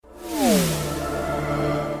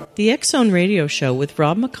The X-Zone Radio Show with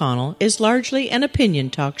Rob McConnell is largely an opinion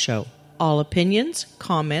talk show. All opinions,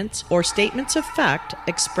 comments, or statements of fact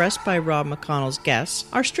expressed by Rob McConnell's guests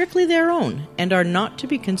are strictly their own and are not to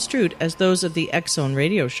be construed as those of the X-Zone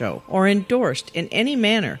Radio Show or endorsed in any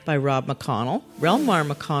manner by Rob McConnell, Relmar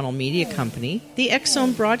McConnell Media Company, the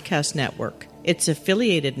X-Zone Broadcast Network, its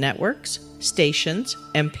affiliated networks, stations,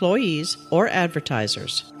 employees, or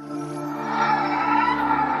advertisers.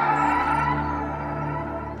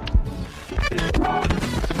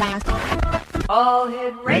 All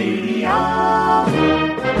Hit Radio.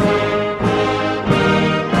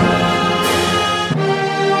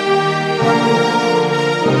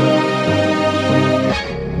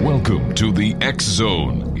 Welcome to the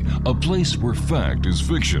X-Zone, a place where fact is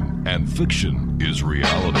fiction and fiction is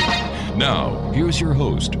reality. Now, here's your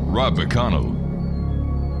host, Rob McConnell.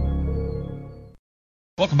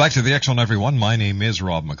 Welcome back to the X-Zone, everyone. My name is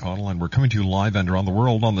Rob McConnell, and we're coming to you live and around the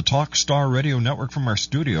world on the Talk Star Radio Network from our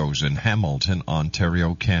studios in Hamilton,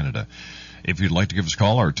 Ontario, Canada. If you'd like to give us a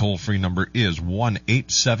call, our toll-free number is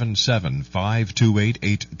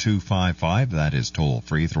 1-877-528-8255. That is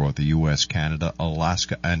toll-free throughout the U.S., Canada,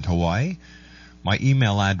 Alaska, and Hawaii. My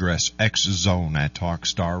email address,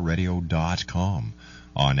 xzone@talkstarradio.com.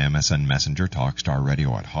 On MSN Messenger,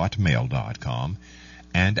 talkstarradio@hotmail.com.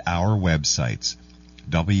 And our websites,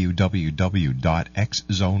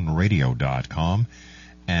 www.xzoneradio.com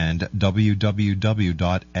and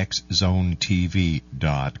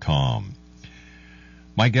www.xzonetv.com.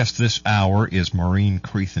 My guest this hour is Mauren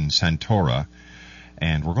Crethan Santora,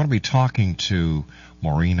 and we're going to be talking to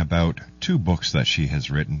Mauren about two books that she has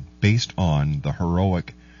written based on the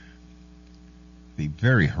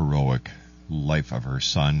very heroic life of her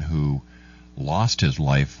son, who lost his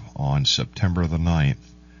life on September the 9th,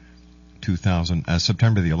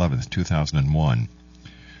 September the 11th, 2001.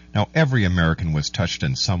 Now, every American was touched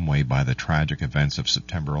in some way by the tragic events of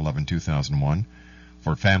September 11, 2001.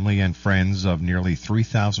 For family and friends of nearly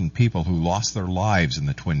 3,000 people who lost their lives in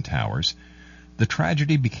the Twin Towers, the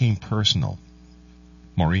tragedy became personal.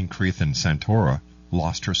 Mauren Crethan Santora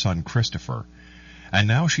lost her son Christopher, and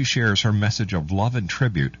now she shares her message of love and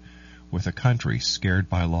tribute with a country scared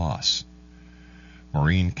by loss.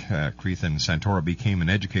 Mauren Crethan Santora became an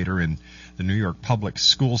educator in the New York public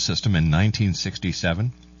school system in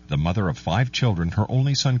 1967. The mother of 5 children, her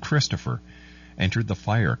only son Christopher entered the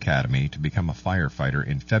fire academy to become a firefighter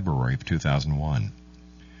in February of 2001.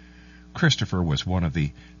 Christopher was one of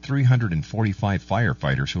the 345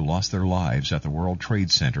 firefighters who lost their lives at the World Trade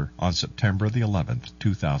Center on September the 11th,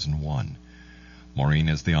 2001. Mauren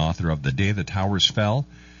is the author of The Day the Towers Fell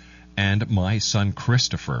and My Son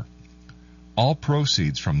Christopher. All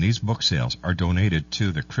proceeds from these book sales are donated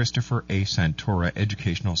to the Christopher A. Santora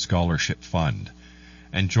Educational Scholarship Fund.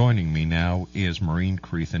 And joining me now is Mauren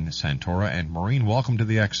Crethan Santora. And Mauren, welcome to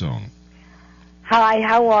the X-Zone. Hi,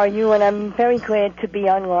 how are you? And I'm very glad to be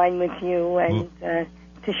online with you and to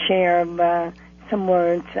share some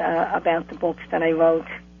words about the books that I wrote.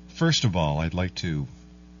 First of all, I'd like to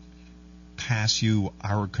pass you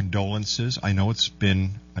our condolences. I know it's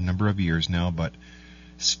been a number of years now, but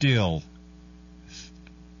still,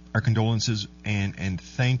 our condolences and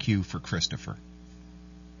thank you for Christopher.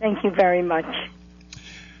 Thank you very much.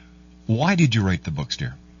 Why did you write the books,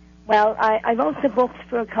 dear? Well, I wrote the books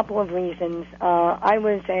for a couple of reasons. I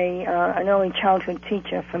was an early childhood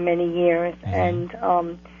teacher for many years, and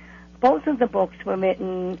both of the books were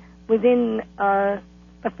written within the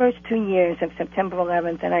first 2 years of September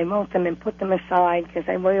 11th, and I wrote them and put them aside because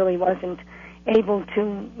I really wasn't able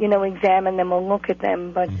to, examine them or look at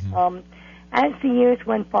them. But as the years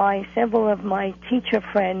went by, several of my teacher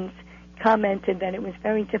friends commented that it was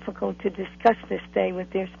very difficult to discuss this day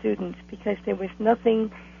with their students because there was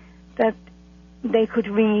nothing that they could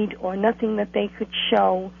read or nothing that they could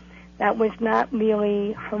show that was not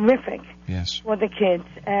really horrific for the kids.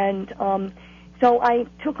 And so I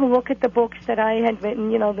took a look at the books that I had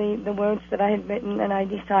written, the words that I had written, and I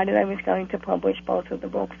decided I was going to publish both of the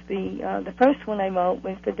books. The first one I wrote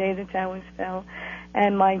was The Day the Towers Fell,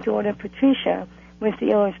 and my daughter Patricia was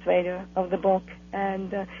the illustrator of the book.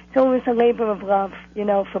 And so it was a labor of love,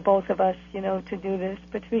 for both of us, to do this.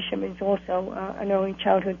 Patricia is also an early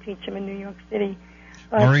childhood teacher in New York City.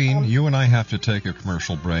 Mauren, you and I have to take a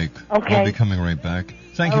commercial break. Okay. We'll be coming right back.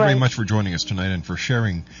 Thank you very much for joining us tonight and for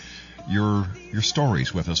sharing your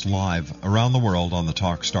stories with us live around the world on the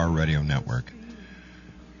Talk Star Radio Network.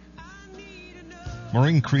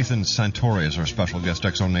 Mauren Crethan Santora is our special guest,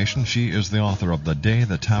 X-Zone Nation. She is the author of The Day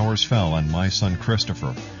the Towers Fell and My Son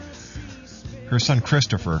Christopher. Her son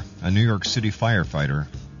Christopher, a New York City firefighter,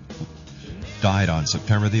 died on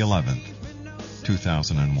September the 11th.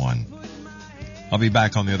 2001. I'll be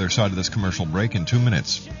back on the other side of this commercial break in 2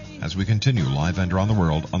 minutes as we continue live and around the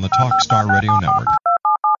world on the Talk Star Radio Network.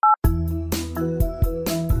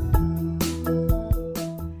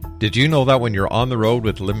 Did you know that when you're on the road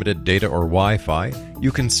with limited data or Wi-Fi,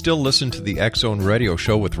 you can still listen to the X-Zone Radio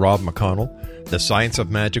Show with Rob McConnell, The Science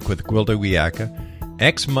of Magic with Gwilda Wiyaka,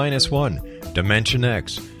 X-1, Dimension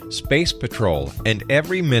X, Space Patrol, and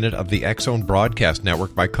every minute of the X-Zone Broadcast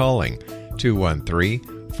Network by calling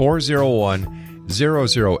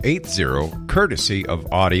 213-401-0080, courtesy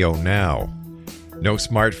of Audio Now. No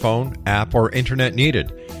smartphone, app, or internet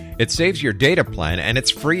needed. It saves your data plan, and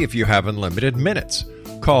it's free if you have unlimited minutes.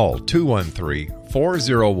 Call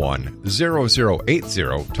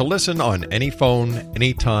 213-401-0080 to listen on any phone,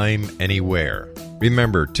 anytime, anywhere.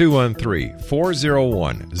 Remember,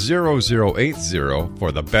 213-401-0080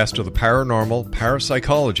 for the best of the paranormal,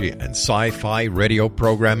 parapsychology, and sci-fi radio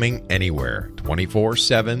programming anywhere,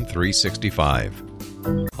 24/7, 365.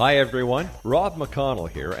 Hi everyone, Rob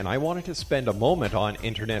McConnell here, and I wanted to spend a moment on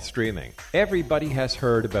internet streaming. Everybody has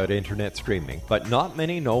heard about internet streaming, but not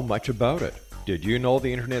many know much about it. Did you know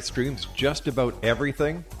the internet streams just about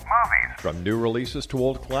everything? Movies. From new releases to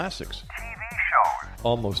old classics. TV shows.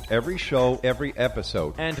 Almost every show, every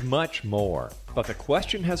episode, and much more. But the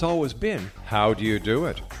question has always been, how do you do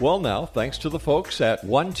it? Well now, thanks to the folks at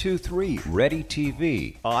 123 Ready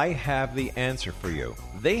TV, I have the answer for you.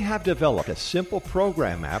 They have developed a simple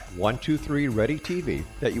program app, 123 Ready TV,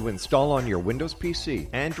 that you install on your Windows PC,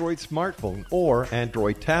 Android smartphone, or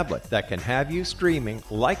Android tablet that can have you streaming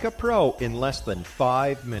like a pro in less than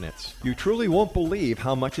 5 minutes. You truly won't believe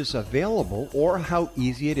how much is available or how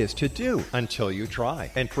easy it is to do until you try.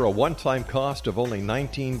 And for a one-time cost of only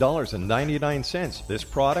 $19.99, this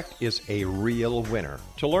product is a real winner.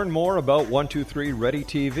 To learn more about 123 Ready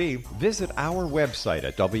TV, visit our website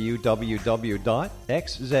at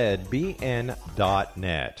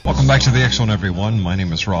www.xzbn.net. Welcome back to the X-Zone, everyone. My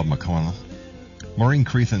name is Rob McConnell. Mauren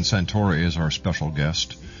Crethan Santora is our special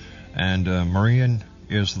guest. And Mauren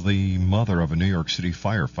is the mother of a New York City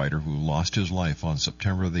firefighter who lost his life on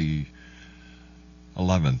September the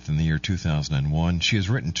 11th in the year 2001. She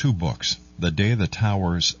has written 2 books, The Day the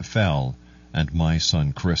Towers Fell and My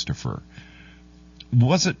Son Christopher.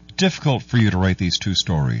 Was it difficult for you to write these 2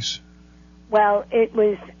 stories? Well, it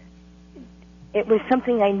was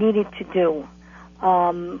something I needed to do.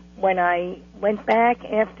 When I went back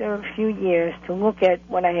after a few years to look at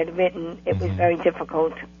what I had written, it was very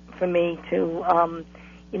difficult for me to,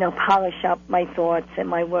 polish up my thoughts and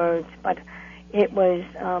my words. But it was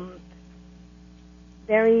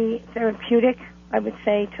very therapeutic, I would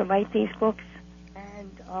say, to write these books.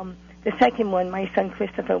 And the second one, My Son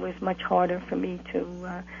Christopher, was much harder for me to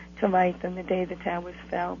write than The Day the Towers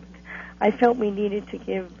Fell. But I felt we needed to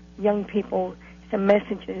give young people some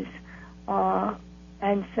messages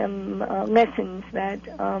and some lessons that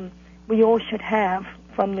we all should have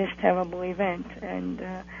from this terrible event. And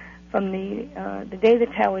from the Day the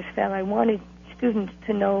Towers Fell, I wanted students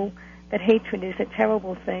to know that hatred is a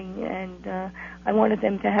terrible thing, and I wanted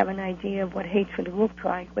them to have an idea of what hatred looked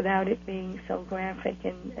like without it being so graphic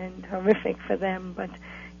and horrific for them, but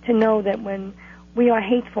to know that when we are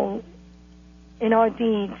hateful in our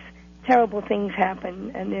deeds, terrible things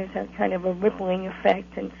happen, and there's a kind of a rippling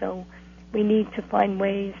effect, and so we need to find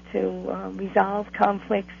ways to resolve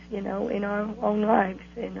conflicts, in our own lives,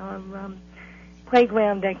 in our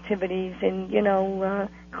playground activities, in,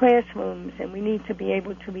 classrooms, and we need to be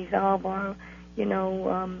able to resolve our,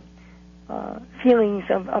 feelings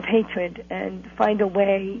of hatred and find a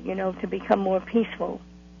way, to become more peaceful.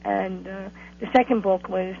 And the second book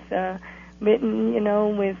was written,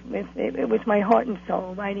 it was my heart and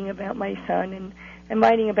soul, writing about my son and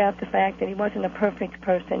writing about the fact that he wasn't a perfect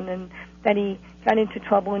person and that he got into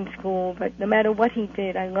trouble in school, but no matter what he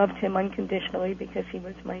did, I loved him unconditionally because he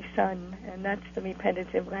was my son, and that's the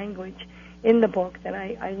repetitive language in the book, that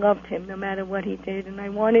I loved him no matter what he did, and I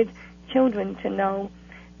wanted children to know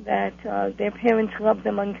that their parents love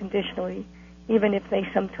them unconditionally, even if they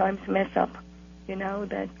sometimes mess up,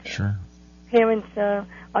 that Sure. Parents are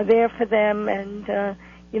there for them, and,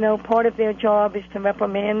 part of their job is to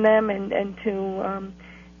reprimand them and to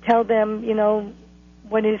tell them,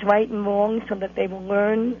 what is right and wrong so that they will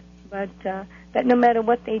learn, but that no matter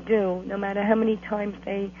what they do, no matter how many times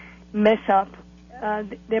they mess up,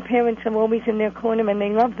 their parents are always in their corner and they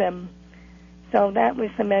love them. So that was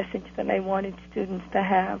the message that I wanted students to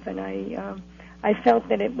have, and I felt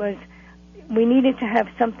that we needed to have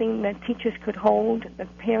something that teachers could hold,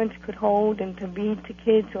 that parents could hold, and to read to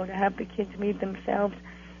kids or to have the kids read themselves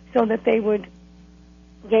so that they would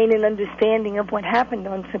gain an understanding of what happened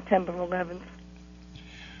on September 11th.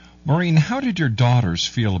 Maureen, how did your daughters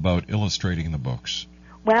feel about illustrating the books?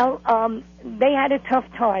 Well, they had a tough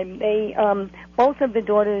time. They, both of the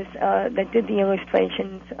daughters that did the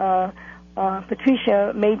illustrations,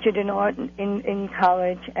 Patricia majored in art in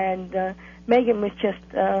college, and Megan was just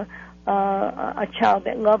a child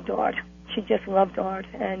that loved art. She just loved art,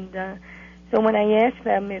 and so when I asked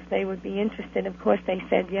them if they would be interested, of course they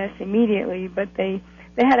said yes immediately, but they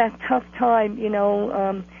had a tough time,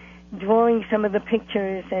 drawing some of the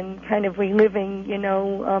pictures and kind of reliving,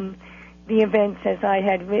 the events as I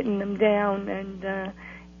had written them down, and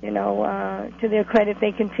to their credit,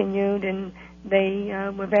 they continued, and they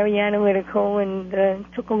were very analytical, and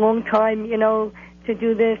took a long time, to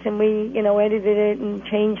do this, and we, edited it and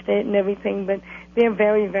changed it and everything, but they're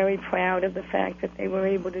very, very proud of the fact that they were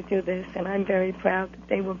able to do this, and I'm very proud that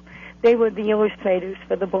they were the illustrators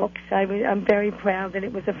for the books. I'm very proud that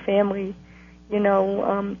it was a family,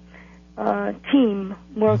 team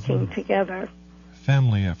working together.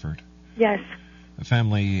 Family effort. Yes. A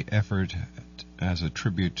family effort as a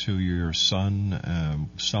tribute to your son,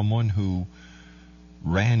 someone who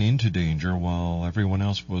ran into danger while everyone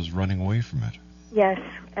else was running away from it. Yes,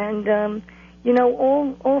 and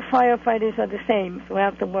all firefighters are the same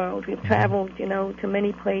throughout the world. We've traveled, to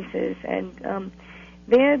many places, and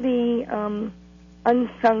they're the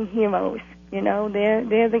unsung heroes.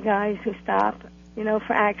 They're the guys who stop,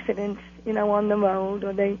 for accidents, on the road,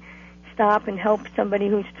 or they stop and help somebody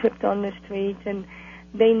who's tripped on the street, and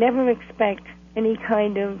they never expect any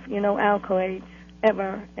kind of, accolades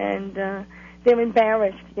ever, and they're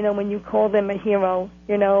embarrassed, when you call them a hero,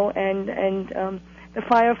 and the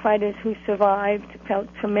firefighters who survived felt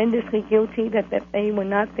tremendously guilty that they were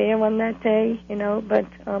not there on that day, but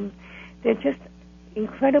they're just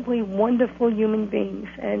incredibly wonderful human beings,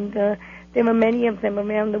 and there are many of them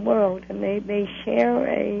around the world, and they share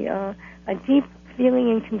a deep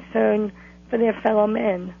feeling and concern for their fellow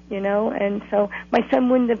men, and so my son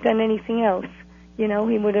wouldn't have done anything else, he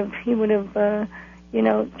would have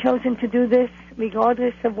chosen to do this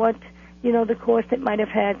regardless of what, the cost it might have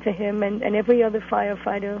had to him, and every other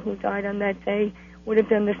firefighter who died on that day would have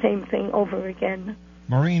done the same thing over again.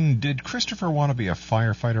 Maureen, did Christopher want to be a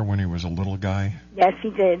firefighter when he was a little guy? Yes,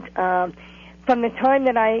 he did. From the time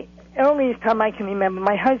that earliest time I can remember,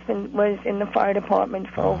 my husband was in the fire department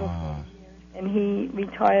for over 4 years, and he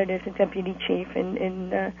retired as a deputy chief in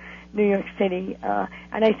New York City,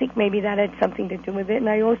 and I think maybe that had something to do with it, and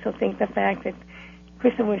I also think the fact that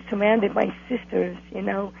Christopher was surrounded by sisters,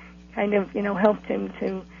 kind of, helped him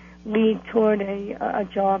to lead toward a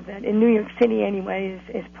job that, in New York City anyway,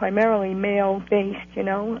 is primarily male-based,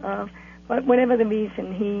 but whatever the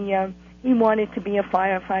reason, he wanted to be a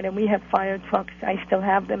firefighter. We have fire trucks. I still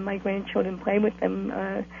have them. My grandchildren play with them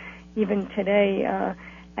even today,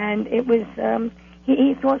 and it was,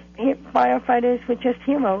 he thought firefighters were just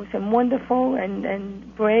heroes and wonderful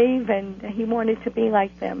and brave, and he wanted to be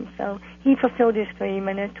like them, so he fulfilled his dream,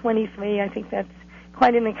 and at 23, I think that's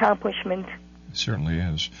quite an accomplishment. It certainly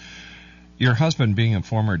is. Your husband, being a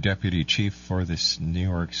former deputy chief for this New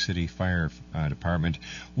York City Fire Department,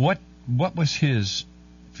 what was his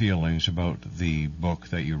feelings about the book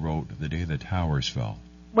that you wrote the day the towers fell?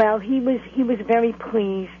 Well, he was very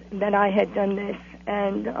pleased that I had done this,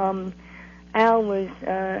 and Al was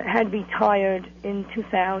had retired in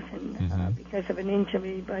 2000 because of an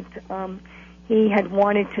injury, but he had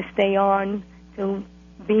wanted to stay on to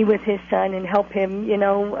be with his son and help him,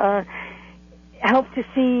 help to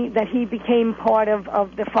see that he became part of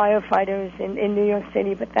the firefighters in New York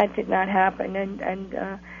City, but that did not happen,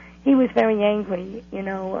 and he was very angry,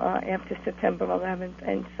 after September 11th,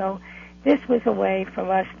 and so this was a way for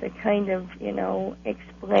us to kind of,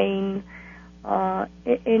 explain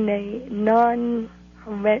in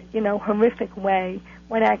a horrific way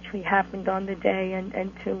what actually happened on the day,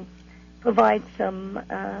 and to provide some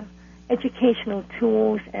educational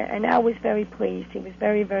tools, and I was very pleased. He was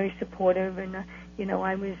very, very supportive, and,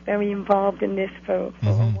 I was very involved in this for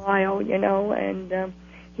a while, and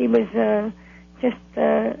he was just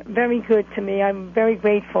very good to me. I'm very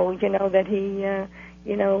grateful, that he,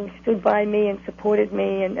 stood by me and supported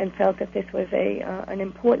me and felt that this was an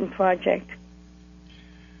important project.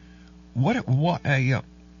 What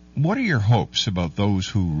are your hopes about those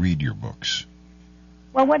who read your books?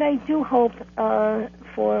 Well, what I do hope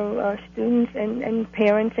for students and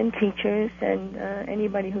parents and teachers and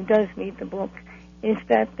anybody who does read the book is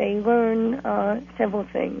that they learn several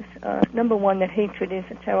things. Number one, that hatred is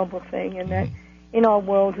a terrible thing, and that in our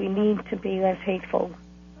world we need to be less hateful,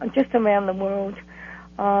 just around the world,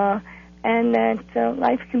 and that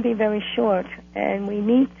life can be very short, and we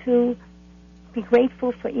need to be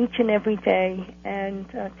grateful for each and every day, and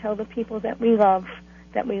tell the people that we love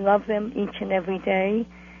them each and every day,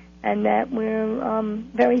 and that we're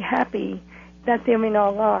very happy that they're in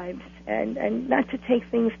our lives, and not to take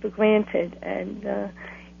things for granted. And,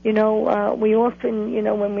 we often,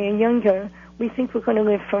 when we're younger, we think we're going to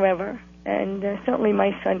live forever. And certainly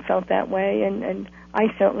my son felt that way, and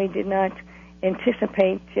I certainly did not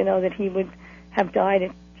anticipate, that he would have died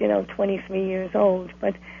at, 23 years old.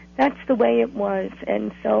 But that's the way it was.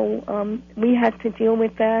 And so we had to deal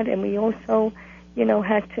with that, and we also,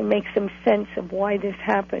 had to make some sense of why this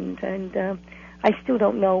happened. And I still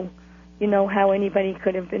don't know, how anybody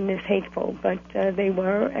could have been this hateful, but they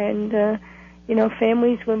were. And,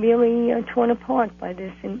 families were really torn apart by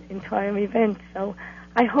this entire event. So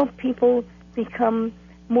I hope people become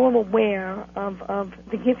more aware of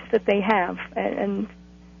the gifts that they have. And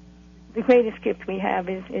the greatest gift we have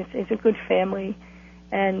is a good family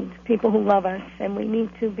and people who love us, and we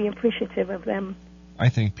need to be appreciative of them. I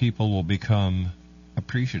think people will become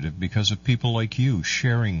appreciative because of people like you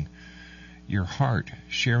sharing your heart,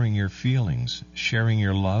 sharing your feelings, sharing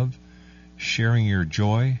your love, sharing your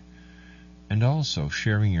joy, and also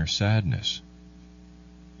sharing your sadness.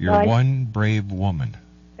 You're one brave woman.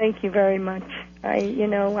 Thank you very much.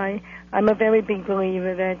 I'm a very big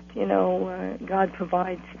believer that, God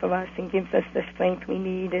provides for us and gives us the strength we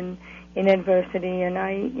need in adversity. And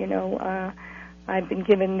I've been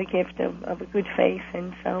given the gift of a good faith,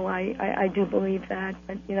 and so I do believe that.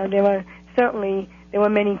 But, there were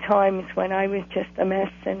many times when I was just a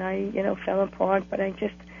mess and I, fell apart, but I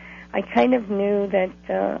kind of knew that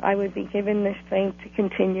I would be given the strength to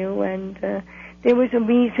continue, and there was a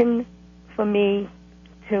reason for me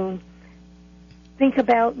to think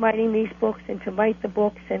about writing these books and to write the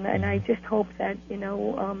books, and I just hope that,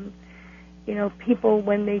 people,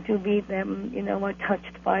 when they do read them, are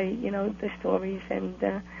touched by, the stories, and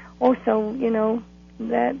also,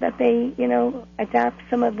 that they, adapt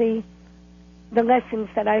some of the lessons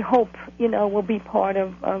that I hope, will be part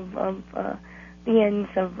of the ends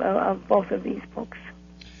of both of these books.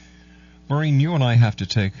 Maureen, you and I have to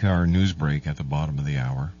take our news break at the bottom of the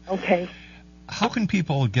hour. Okay. How can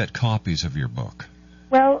people get copies of your book?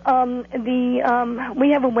 Well, we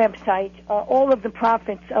have a website. All of the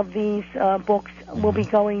profits of these books will be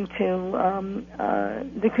going to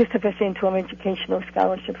the Christopher Santora Educational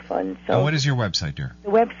Scholarship Fund. So, what is your website, dear? The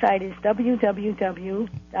website is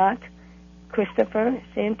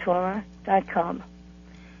www.christophersantora.com.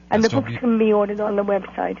 And the books can be ordered on the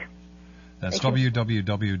website. That's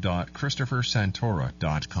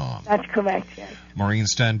www.christophersantora.com. That's correct, yes. Maureen,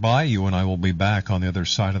 stand by. You and I will be back on the other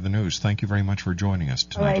side of the news. Thank you very much for joining us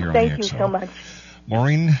tonight here on the X Zone. Thank you so much.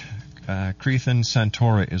 Maureen Crethan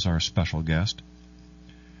Santora is our special guest.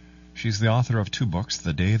 She's the author of 2 books,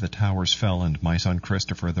 The Day the Towers Fell and My Son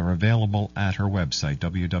Christopher. They're available at her website,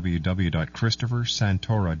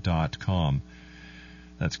 www.christophersantora.com.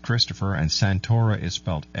 That's Christopher, and Santora is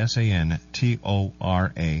spelled Santora.com.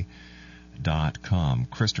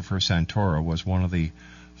 Christopher Santora was one of the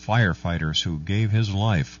firefighters who gave his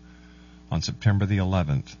life on September the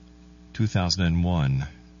 11th, 2001,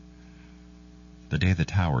 the day the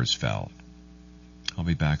towers fell. I'll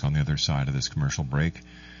be back on the other side of this commercial break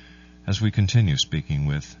as we continue speaking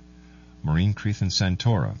with Maureen Crethan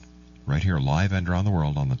Santora, right here live and around the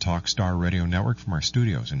world on the Talkstar Radio Network from our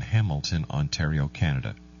studios in Hamilton, Ontario,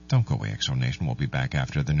 Canada. Don't go away, X Zone Nation. We'll be back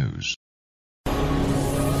after the news.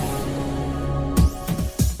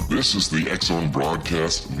 This is the X Zone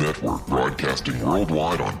Broadcast Network, broadcasting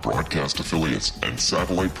worldwide on broadcast affiliates and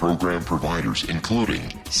satellite program providers, including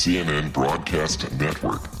CNN Broadcast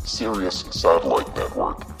Network, Sirius Satellite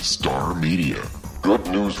Network, Star Media, Good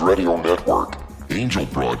News Radio Network, Angel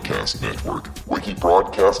Broadcast Network, Wiki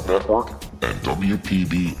Broadcast Network, and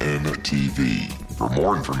WPBN TV. For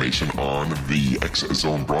more information on the X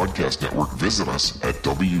Zone Broadcast Network, visit us at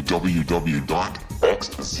www.xzbn.net.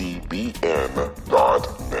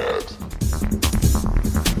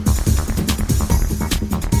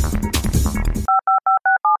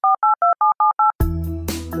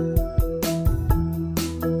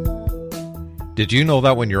 Did you know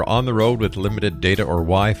that when you're on the road with limited data or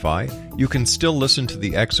Wi-Fi, you can still listen to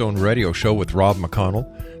the X Zone Radio Show with Rob McConnell,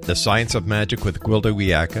 The Science of Magic with Gwilda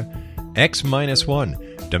Wiyaka,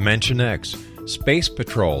 X-1, Dimension X, Space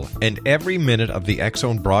Patrol, and every minute of the X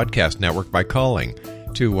Zone Broadcast Network by calling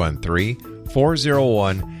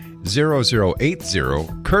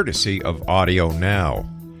 213-401-0080, courtesy of Audio Now.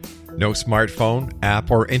 No smartphone,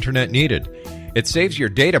 app, or internet needed. It saves your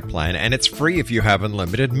data plan, and it's free if you have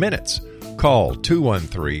unlimited minutes. Call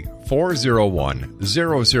 213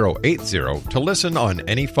 213-401-0080 to listen on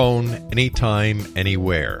any phone, anytime,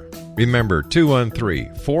 anywhere. Remember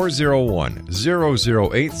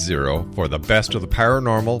 213-401-0080 for the best of the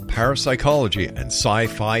paranormal, parapsychology, and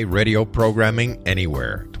sci-fi radio programming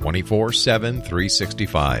anywhere, 24/7,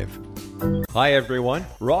 365. Hi everyone,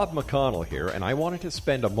 Rob McConnell here, and I wanted to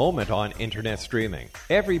spend a moment on internet streaming.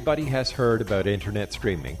 Everybody has heard about internet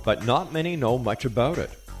streaming, but not many know much about it.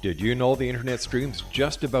 Did you know the internet streams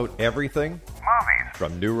just about everything? Movies.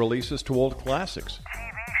 From new releases to old classics.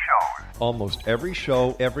 TV shows. Almost every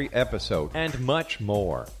show, every episode, and much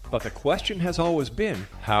more. But the question has always been,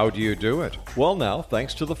 how do you do it? Well now,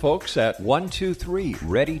 thanks to the folks at 123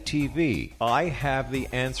 Ready TV, I have the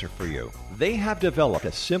answer for you. They have developed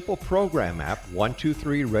a simple program app,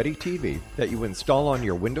 123 Ready TV, that you install on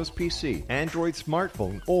your Windows PC, Android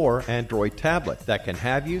smartphone, or Android tablet that can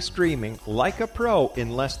have you streaming like a pro in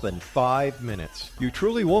less than 5 minutes. You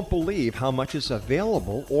truly won't believe how much is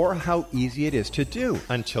available or how easy it is to do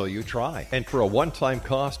until you try. And for a one-time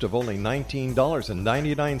cost of only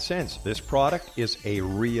 $19.99, this product is a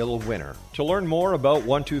real winner. To learn more about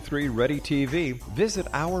 123 Ready TV, visit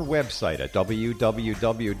our website at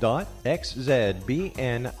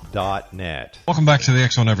www.xzbn.net. Welcome back to the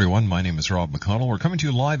X Zone, everyone. My name is Rob McConnell. We're coming to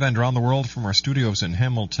you live and around the world from our studios in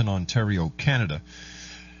Hamilton, Ontario, Canada,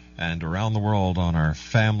 and around the world on our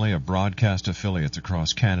family of broadcast affiliates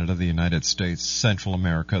across Canada, the United States, Central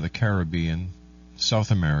America, the Caribbean, South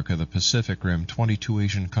America, the Pacific Rim, 22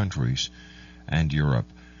 Asian countries, and Europe.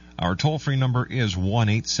 Our toll-free number is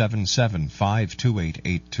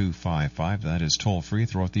 1-877-528-8255. That is toll-free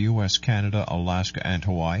throughout the U.S., Canada, Alaska, and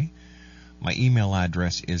Hawaii. My email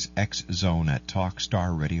address is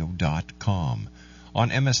xzone@talkstarradio.com.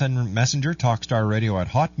 On MSN Messenger,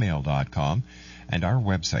 talkstarradio@hotmail.com. And our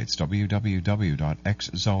websites,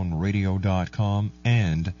 www.xzoneradio.com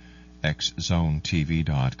and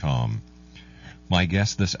xzonetv.com. My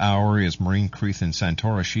guest this hour is Mauren Crethan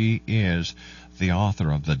Santora. She is the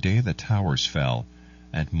author of The Day the Towers Fell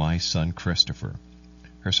and My Son Christopher.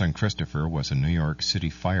 Her son Christopher was a New York City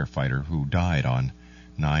firefighter who died on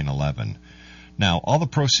 9/11. Now, all the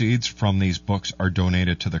proceeds from these books are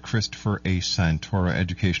donated to the Christopher A. Santora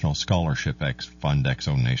Educational Scholarship Fund, X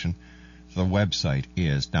Zone Nation. The website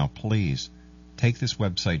is, now please, take this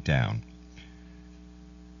website down.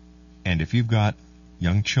 And if you've got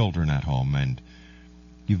young children at home and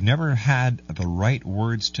you've never had the right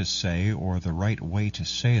words to say or the right way to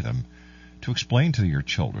say them, to explain to your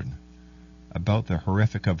children about the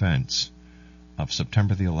horrific events of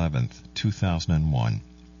September the 11th, 2001,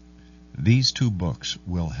 these two books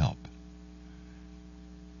will help.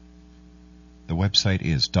 The website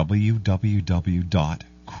is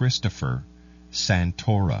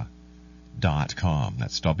www.christophersantora.com.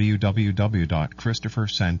 That's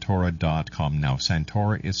www.christophersantora.com. Now,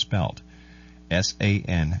 Santora is spelled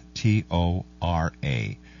Santora.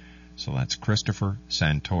 So that's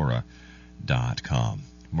ChristopherSantora.com.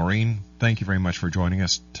 Mauren, thank you very much for joining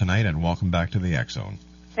us tonight, and welcome back to the X Zone.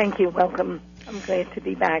 Thank you. Welcome. I'm glad to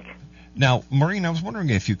be back. Now, Mauren, I was wondering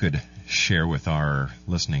if you could share with our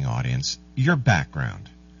listening audience your background.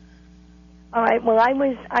 All right. Well, I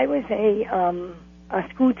was a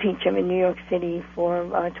school teacher in New York City for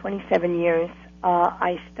 27 years.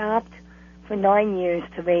 I stopped for 9 years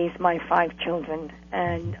to raise my 5 children,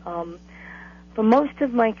 and for most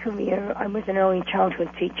of my career, I was an early childhood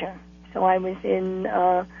teacher. So I was in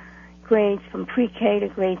grades from pre-K to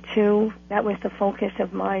grade 2. That was the focus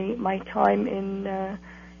of my time in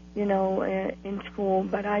school.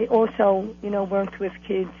 But I also worked with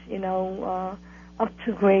kids up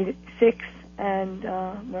to grade 6, and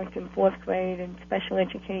worked in 4th grade and special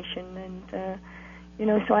education, and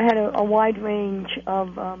so I had a wide range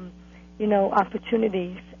of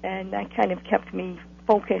opportunities, and that kind of kept me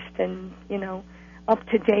focused and up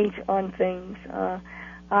to date on things.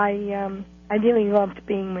 I really loved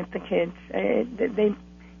being with the kids.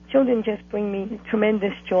 Children just bring me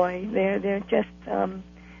tremendous joy. They're just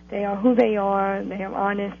they are who they are. They are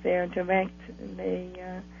honest. They are direct. They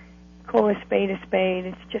call a spade a spade.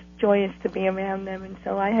 It's just joyous to be around them. And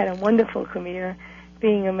so I had a wonderful career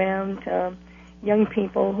being around young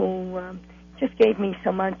people who just gave me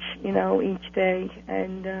so much, each day.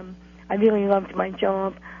 And I really loved my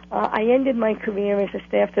job. I ended my career as a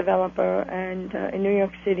staff developer, and in New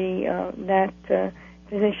York City, that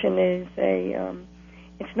position is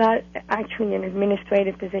it's not actually an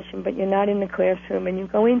administrative position, but you're not in the classroom, and you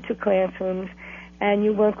go into classrooms and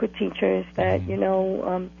you work with teachers that,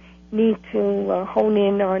 need to hone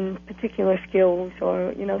in on particular skills,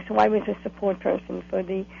 or, so I was a support person for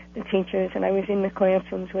the teachers, and I was in the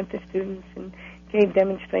classrooms with the students and gave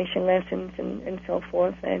demonstration lessons and so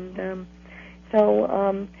forth. And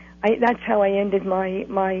that's how I ended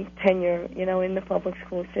my tenure, in the public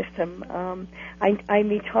school system. I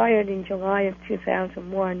retired in July of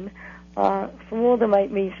 2001 for all the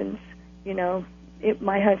right reasons.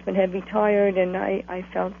 My husband had retired, and I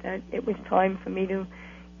felt that it was time for me to,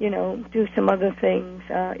 do some other things.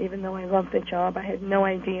 Even though I loved the job, I had no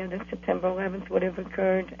idea that September 11th would have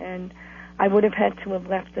occurred, and I would have had to have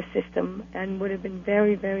left the system and would have been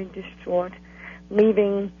very, very distraught,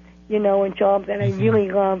 leaving, a job that I really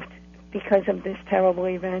loved because of this terrible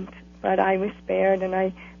event. But I was spared, and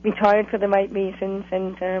I retired for the right reasons,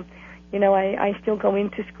 and, I still go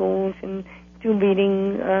into schools and do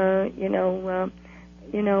reading,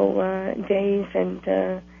 days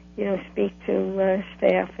and, speak to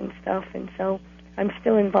staff and stuff, and so I'm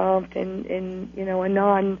still involved in a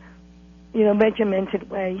non, regimented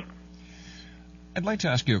way. I'd like to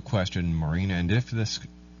ask you a question, Maureen, and if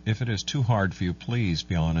it is too hard for you, please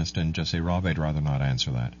be honest and just say, Rob, I'd rather not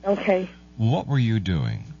answer that. Okay. What were you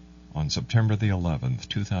doing on September the 11th,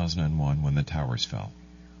 2001, when the towers fell?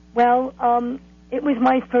 Well, it was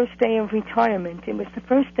my first day of retirement. It was the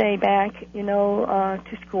first day back,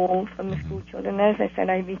 to school from the school children. As I said,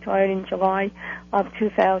 I retired in July of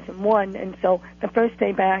 2001, and so the first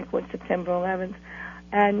day back was September 11th.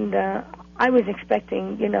 And I was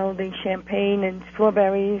expecting, the champagne and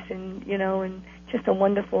strawberries and, and just a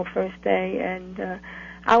wonderful first day. And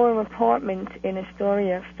our apartment in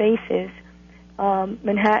Astoria faces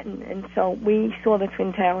Manhattan, and so we saw the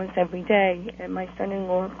Twin Towers every day. And my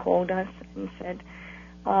son-in-law called us and said,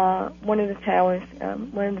 one of the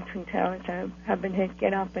Twin Towers have been hit.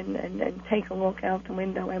 Get up and take a look out the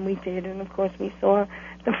window. And we did, and of course we saw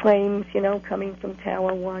the flames, coming from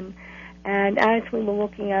Tower 1. And as we were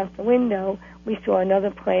looking out the window, we saw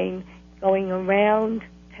another plane going around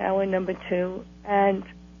Tower number 2, and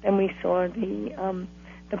then we saw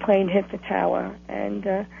the plane hit the tower. And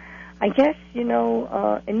I guess,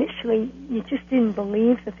 initially you just didn't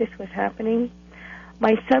believe that this was happening.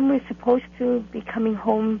 My son was supposed to be coming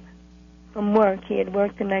home from work. He had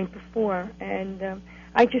worked the night before, and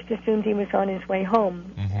I just assumed he was on his way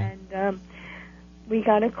home. Mm-hmm. And we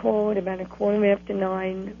got a call at about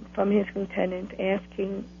 9:15 from his lieutenant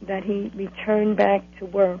asking that he return back to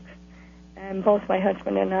work. And both my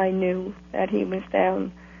husband and I knew that he was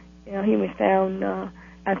down,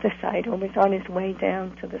 at the site, or was on his way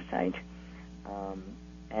down to the site.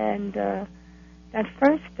 That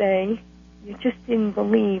first day, you just didn't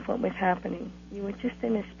believe what was happening. You were just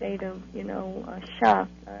in a state of, shock.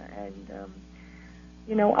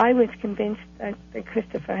 I was convinced that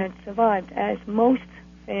Christopher had survived, as most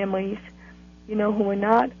families, who were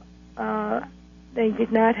not, they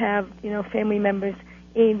did not have, family members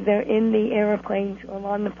either in the airplanes or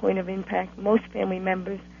on the point of impact. Most family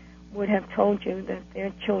members would have told you that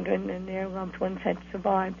their children and their loved ones had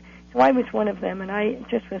survived. So I was one of them, and I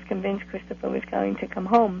just was convinced Christopher was going to come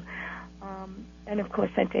home. And of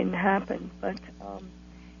course that didn't happen. But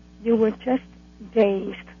you were just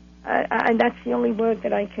dazed. And that's the only word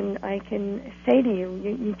that I can say to you.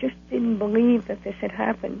 You just didn't believe that this had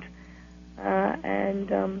happened.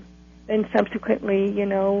 And then subsequently,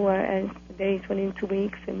 as the days went into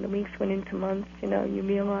weeks and the weeks went into months, you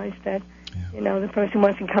realized that, the person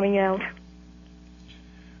wasn't coming out.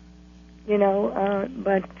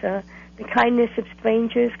 But the kindness of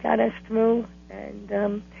strangers got us through.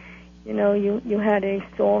 And, you had a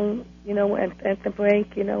song, at the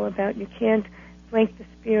break, about you can't break the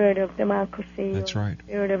spirit of democracy. That's right. The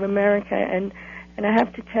spirit of America. And I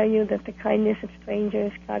have to tell you that the kindness of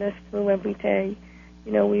strangers got us through every day.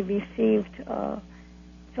 We received so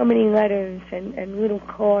many letters and little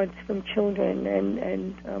cards from children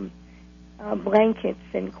and blankets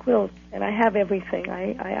and quilts, and I have everything.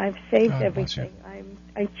 I've saved everything.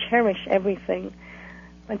 I cherish everything.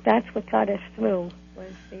 But that's what got us through,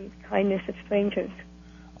 was the kindness of strangers.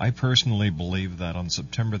 I personally believe that on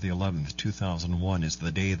September the 11th, 2001, is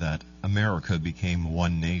the day that America became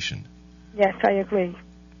one nation. Yes, I agree.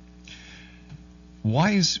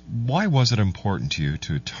 Why was it important to you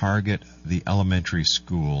to target the elementary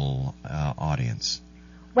school audience?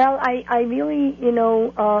 Well, I really,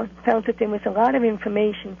 felt that there was a lot of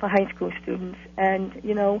information for high school students. And,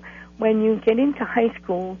 when you get into high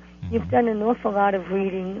school, you've done an awful lot of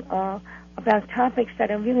reading about topics that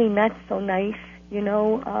are really not so nice,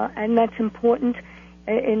 and that's important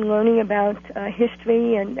in learning about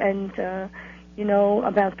history and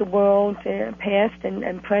about the world, past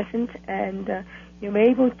and present. And you're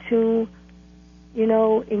able to,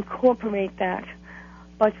 incorporate that.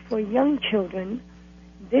 But for young children,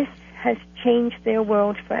 this has changed their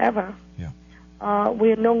world forever. Yeah.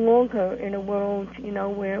 we're no longer in a world,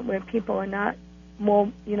 where people are not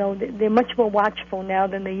more, they're much more watchful now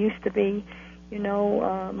than they used to be.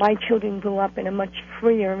 My children grew up in a much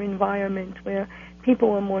freer environment where people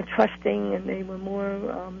were more trusting and they were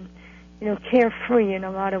more, carefree in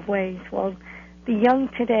a lot of ways. Well, the young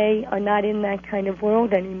today are not in that kind of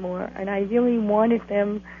world anymore, and I really wanted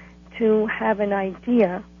them to have an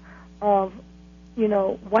idea of,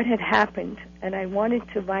 what had happened, and I wanted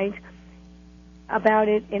to write about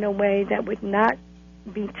it in a way that would not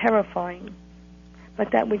be terrifying,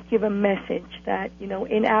 but that would give a message that,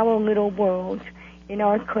 in our little world, in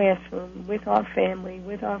our classroom, with our family,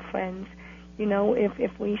 with our friends,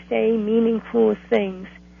 if we say meaningful things,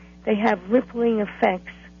 they have rippling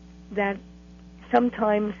effects that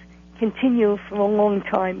sometimes continue for a long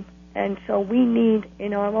time. And so we need,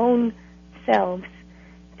 in our own selves,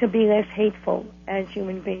 to be less hateful as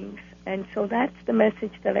human beings. And so that's the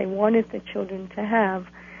message that I wanted the children to have,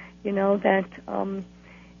 that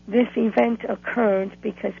this event occurred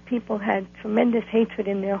because people had tremendous hatred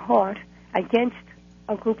in their heart against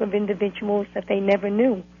a group of individuals that they never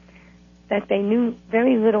knew, that they knew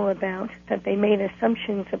very little about, that they made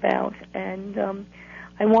assumptions about. And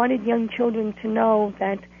I wanted young children to know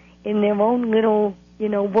that in their own little,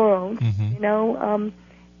 world,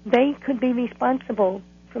 they could be responsible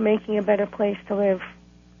for making a better place to live.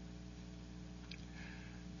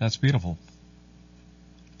 That's beautiful.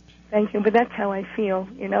 Thank you, but that's how I feel,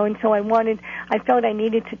 and so I felt I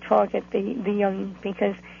needed to target the young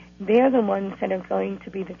because they're the ones that are going to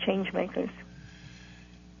be the change makers.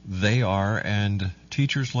 They are, and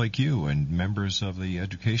teachers like you and members of the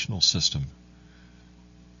educational system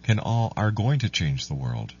are going to change the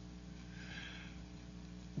world.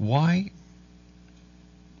 Why?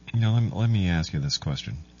 Let me ask you this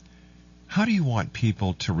question. How do you want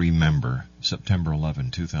people to remember September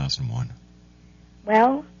 11, 2001?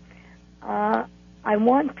 Well, I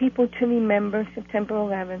want people to remember September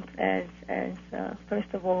 11th as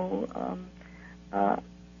first of all,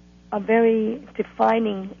 a very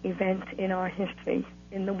defining event in our history,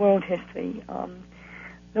 in the world history.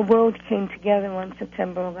 The world came together on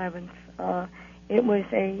September 11th. It was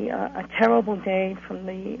a terrible day from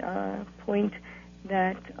the point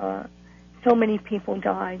that so many people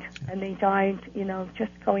died, and they died,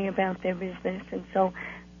 just going about their business. And so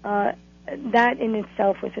that in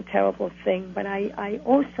itself was a terrible thing. But I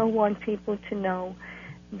also want people to know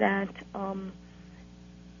that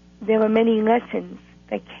there were many lessons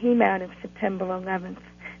that came out of September 11th.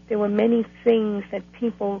 There were many things that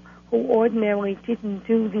people who ordinarily didn't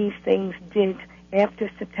do these things did after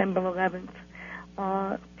September 11th.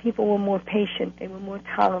 People were more patient. They were more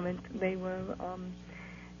tolerant.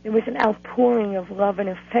 There was an outpouring of love and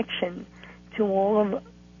affection to all of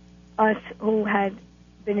us who had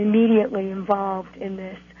been immediately involved in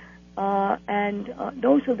this. And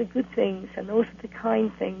those are the good things, and those are the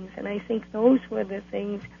kind things. And I think those were the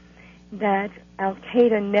things that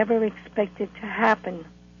Al-Qaeda never expected to happen.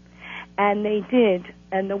 And they did,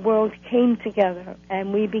 and the world came together,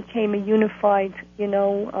 and we became a unified,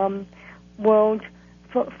 world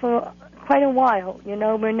for quite a while.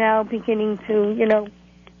 We're now beginning to,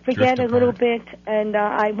 forget a little bit, and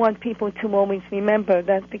I want people to always remember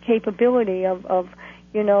that the capability of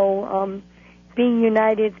being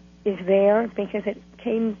united is there because it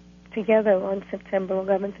came together on September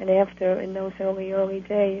 11th and after in those early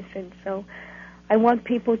days. And so I want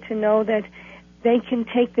people to know that they can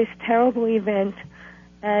take this terrible event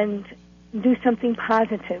and do something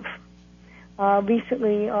positive.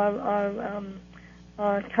 Recently, our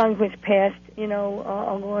Congress passed, a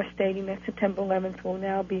law stating that September 11th will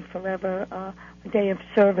now be forever a day of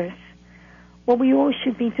service. Well, we all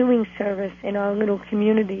should be doing service in our little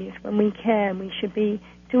communities when we can. We should be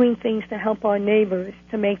doing things to help our neighbors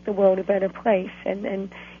to make the world a better place.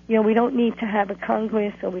 And we don't need to have a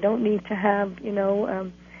Congress, or we don't need to have,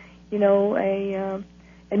 a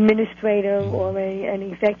administrator or an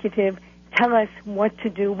executive tell us what to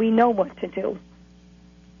do. We know what to do.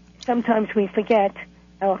 Sometimes we forget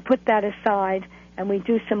or put that aside and we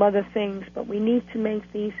do some other things, but we need to make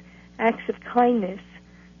these acts of kindness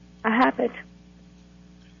a habit.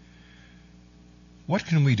 What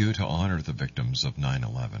can we do to honor the victims of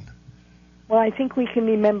 9/11? Well, I think we can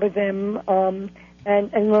remember them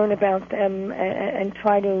and learn about them and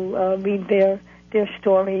try to read their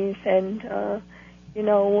stories and,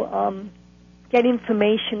 get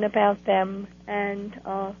information about them and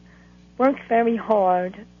work very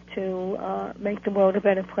hard to make the world a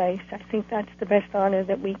better place. I think that's the best honor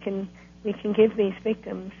that we can give these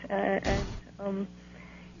victims.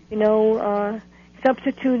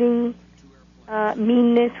 Substituting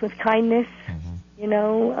meanness with kindness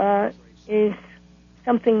is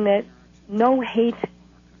something that no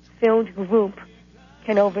hate-filled group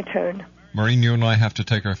can overturn. Maureen, you and I have to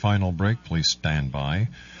take our final break. Please stand by.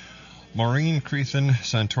 Maureen Crethan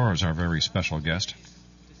Santora is our very special guest.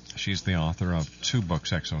 She's the author of 2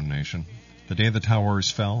 books, X-Zone Nation, The Day the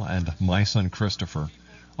Towers Fell and My Son Christopher.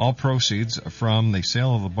 All proceeds from the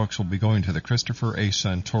sale of the books will be going to the Christopher A.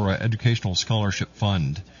 Santora Educational Scholarship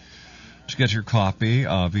Fund. To get your copy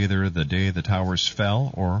of either The Day the Towers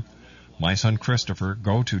Fell or My Son Christopher,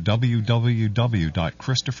 go to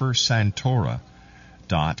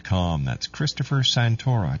www.christophersantora.com. That's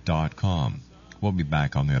christophersantora.com. We'll be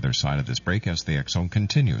back on the other side of this break as the X-Zone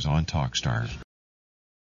continues on Talkstar.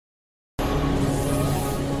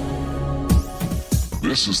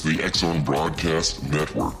 This is the X-Zone Broadcast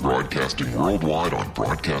Network, broadcasting worldwide on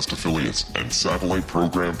broadcast affiliates and satellite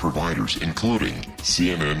program providers, including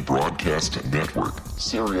CNN Broadcast Network,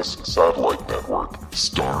 Sirius Satellite Network,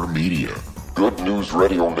 Star Media, Good News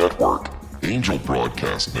Radio Network, Angel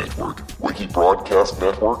Broadcast Network, Wiki Broadcast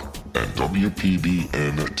Network, and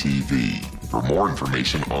WPBN TV. For more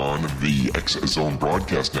information on the X-Zone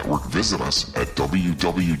Broadcast Network, visit us at www.xzbn.net.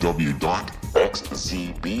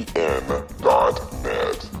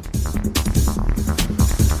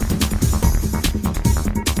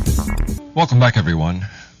 Welcome back, everyone.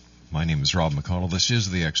 My name is Rob McConnell. This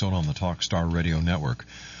is the X-Zone on the Talkstar Radio Network.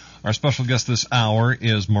 Our special guest this hour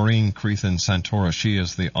is Maureen Crethan Santora. She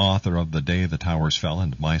is the author of The Day the Towers Fell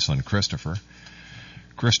and My Son Christopher.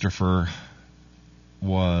 Christopher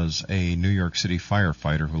was a New York City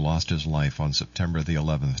firefighter who lost his life on September the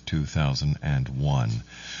 11th, 2001.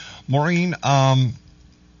 Maureen,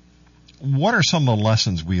 what are some of the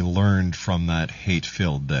lessons we learned from that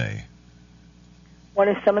hate-filled day? What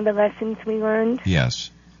are some of the lessons we learned? Yes.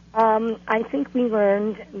 I think we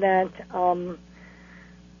learned that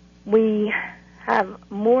we have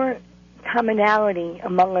more commonality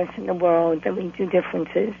among us in the world than we do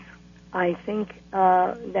differences. I think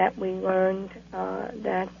that we learned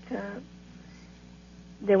that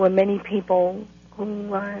there were many people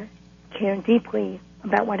who care deeply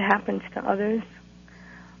about what happens to others.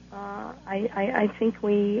 I think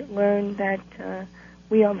we learned that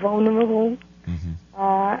we are vulnerable,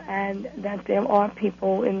 and that there are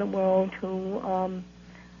people in the world who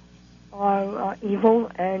are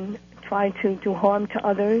evil and try to do harm to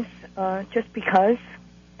others just because.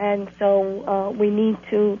 And so we need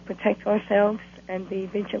to protect ourselves and be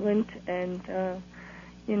vigilant and,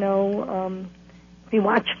 be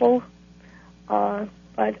watchful.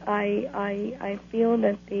 But I feel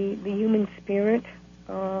that the human spirit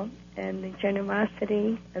and the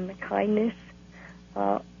generosity and the kindness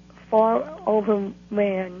far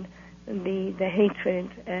overran the hatred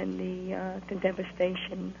and the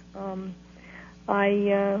devastation.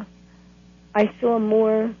 I saw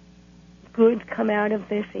more good come out of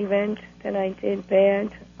this event than I did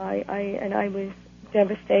bad. I was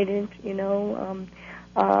devastated. I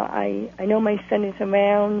know my son is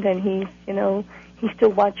around and he's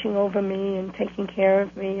still watching over me and taking care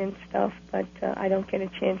of me and stuff, but I don't get a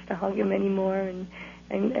chance to hug him anymore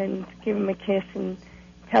and give him a kiss and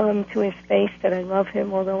tell him to his face that I love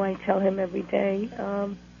him, although I tell him every day. I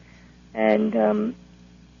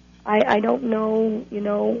don't know,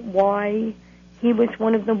 why he was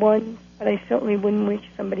one of the ones, but I certainly wouldn't wish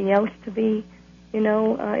somebody else to be, in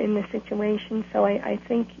the situation. So I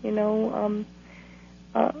think,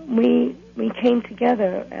 we came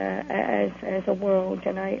together as a world,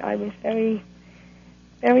 and I was very,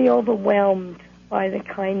 very overwhelmed by the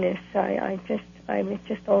kindness. I was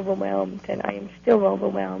just overwhelmed, and I am still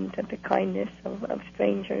overwhelmed at the kindness of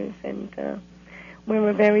strangers, and we're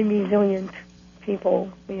a very resilient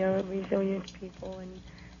people. We are a resilient people,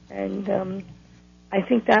 and I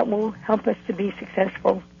think that will help us to be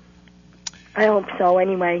successful. I hope so,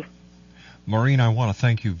 anyway. Maureen, I want to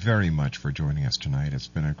thank you very much for joining us tonight. It's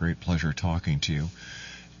been a great pleasure talking to you.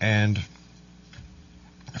 And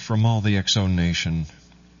from all the X-Zone Nation,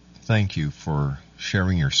 thank you for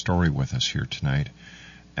sharing your story with us here tonight.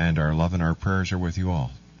 And our love and our prayers are with you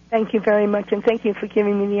all. Thank you very much, and thank you for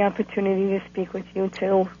giving me the opportunity to speak with you,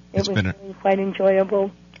 too. It was really quite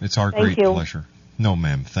enjoyable. It's our great pleasure. No,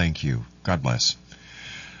 ma'am, thank you. God bless.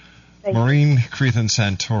 Maureen Crethan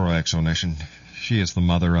Santora, X-Zone Nation. She is the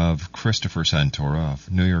mother of Christopher Santora,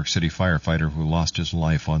 a New York City firefighter who lost his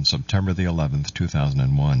life on September the 11th,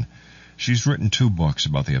 2001. She's written 2 books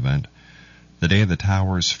about the event, The Day the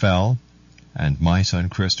Towers Fell and My Son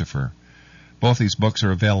Christopher. Both these books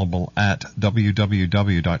are available at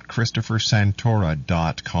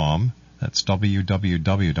www.christophersantora.com. That's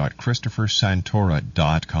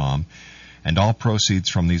www.christophersantora.com. And all proceeds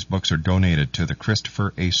from these books are donated to the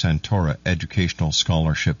Christopher A. Santora Educational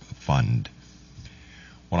Scholarship Fund.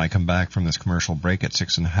 When I come back from this commercial break at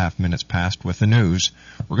 6.5 minutes past with the news,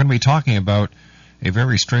 we're going to be talking about a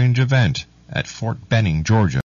very strange event at Fort Benning, Georgia.